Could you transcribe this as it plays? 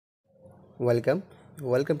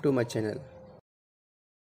Welcome to my channel.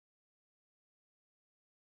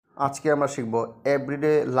 আজকে আমরা শিখব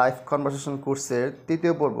এভরিডে লাইফ কনভারসেশন কোর্সের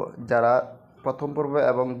তৃতীয় পর্ব। যারা প্রথম পর্ব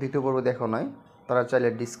এবং দ্বিতীয় পর্ব দেখো নাই তারা চাইলে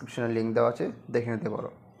ডিসক্রিপশনে লিঙ্ক দেওয়া আছে, দেখে নিতে পারো।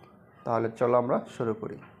 তাহলে চলো আমরা শুরু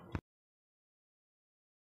করি।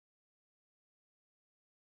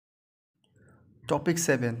 Topic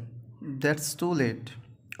 7. That's too late.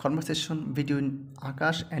 Conversation between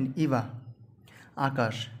Akash and Eva.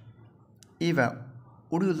 Akash. Eva,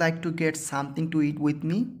 would you like to get something to eat with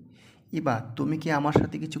me? Eva, তুমি কি আমার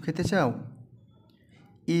সাথে কিছু খেতে চাও?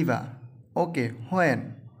 Eva, okay, when?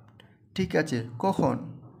 ঠিক আছে, কখন?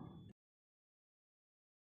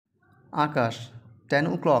 আকাশ, 10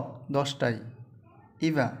 o'clock, 10টায়।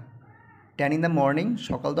 Eva, 10 in the morning,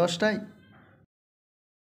 সকাল 10টায়?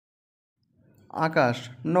 আকাশ,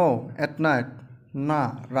 নো, অ্যাট নাইট, না,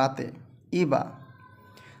 রাতে। Eva,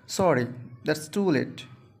 sorry, that's too late.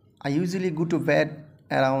 I usually go to bed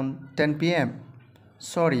around 10 p.m.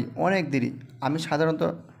 Sorry, অনেক দেরি, আমি সাধারণত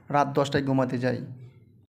রাত 10টায় ঘুমাতে যাই।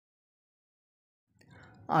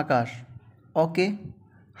 আকাশ, ওকে,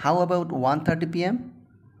 হাউ অ্যাবাউট 1:30 p.m.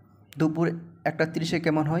 দুপুর 1:30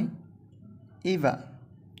 কেমন হয়? Eva,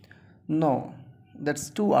 no, that's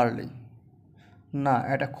too early, না,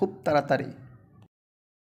 এটা খুব তাড়াতাড়ি।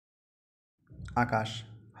 আকাশ,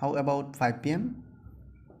 হাউ অ্যাবাউট 5 p.m.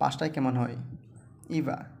 5টায় কেমন হয়?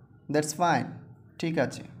 Eva, দ্যাটস ফাইন, ঠিক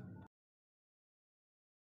আছে।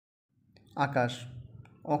 আকাশ,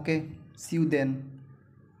 ওকে, সি ইউ দেন,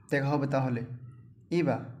 দেখা হবে তাহলে।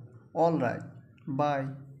 Eva, all right, by.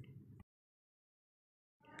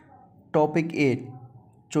 Topic 8.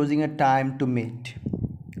 Choosing a time to meet.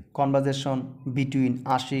 Conversation between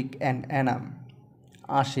Ashik and Anam.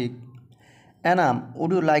 Ashik, Anam,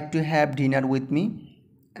 would you like to have dinner with me?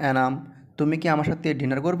 Anam, তুমি কি আমার সাথে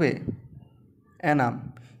dinner করবে? Anam,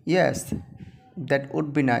 yes, that would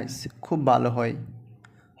be nice. খুব ভালো হয়।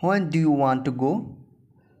 When do you want to go?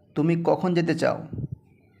 তুমি কখন যেতে চাও?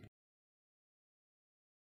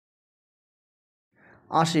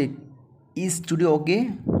 Ashiq, is today okay?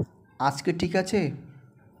 আজকে ঠিক আছে?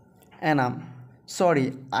 অ্যানাম, সরি,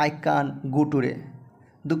 আই কান গো টুডে।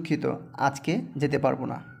 দুঃখিত, আজকে যেতে পারবো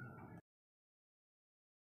না।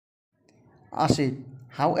 Ashiq,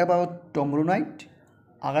 how about tomorrow night?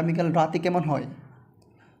 আগামীকাল রাতে কেমন হয়?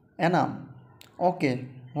 অ্যানাম, ওকে,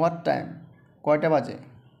 হোয়াট টাইম? কয়টা বাজে?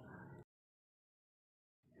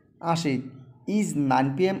 Ashiq, is 9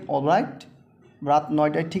 p.m. All right? রাত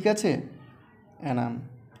 9টায় ঠিক আছে? Anam,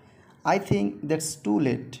 I think that's too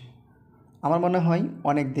late. আমার মনে হয়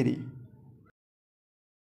অনেক দেরি।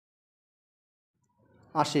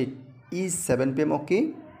 Ashiq, is 7 p.m. ওকে?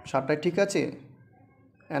 7টায় ঠিক আছে?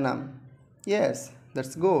 অ্যানাম, ইয়েস,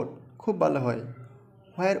 দ্যাটস গুড, খুব ভালো হয়।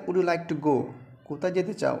 হোয়ার would you like to go? কোথায়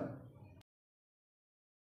যেতে চাও?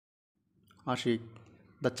 Ashiq,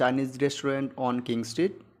 the Chinese restaurant on king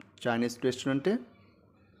street. Chinese রেস্টুরেন্টে?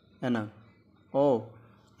 অ্যানাম, ও,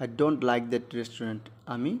 I don't like that restaurant.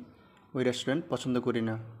 আমি ওই রেস্টুরেন্ট পছন্দ করি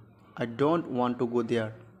না। I don't want to go দেয়ার।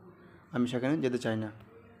 আমি সেখানে যেতে চাই না।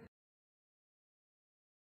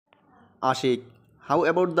 Ashiq, how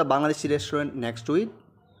about the Bangladeshi restaurant next two ইট?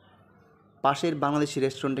 পাশের বাংলাদেশি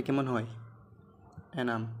রেস্টুরেন্টে কেমন হয়?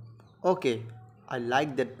 অ্যানাম, ওকে, আই লাইক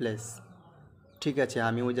দ্যাট প্লেস। ঠিক আছে,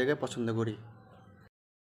 আমি ওই জায়গায় পছন্দ করি।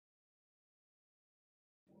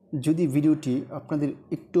 যদি ভিডিওটি আপনাদের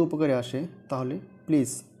একটু উপকারে আসে তাহলে প্লিজ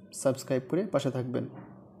সাবস্ক্রাইব করে পাশে থাকবেন।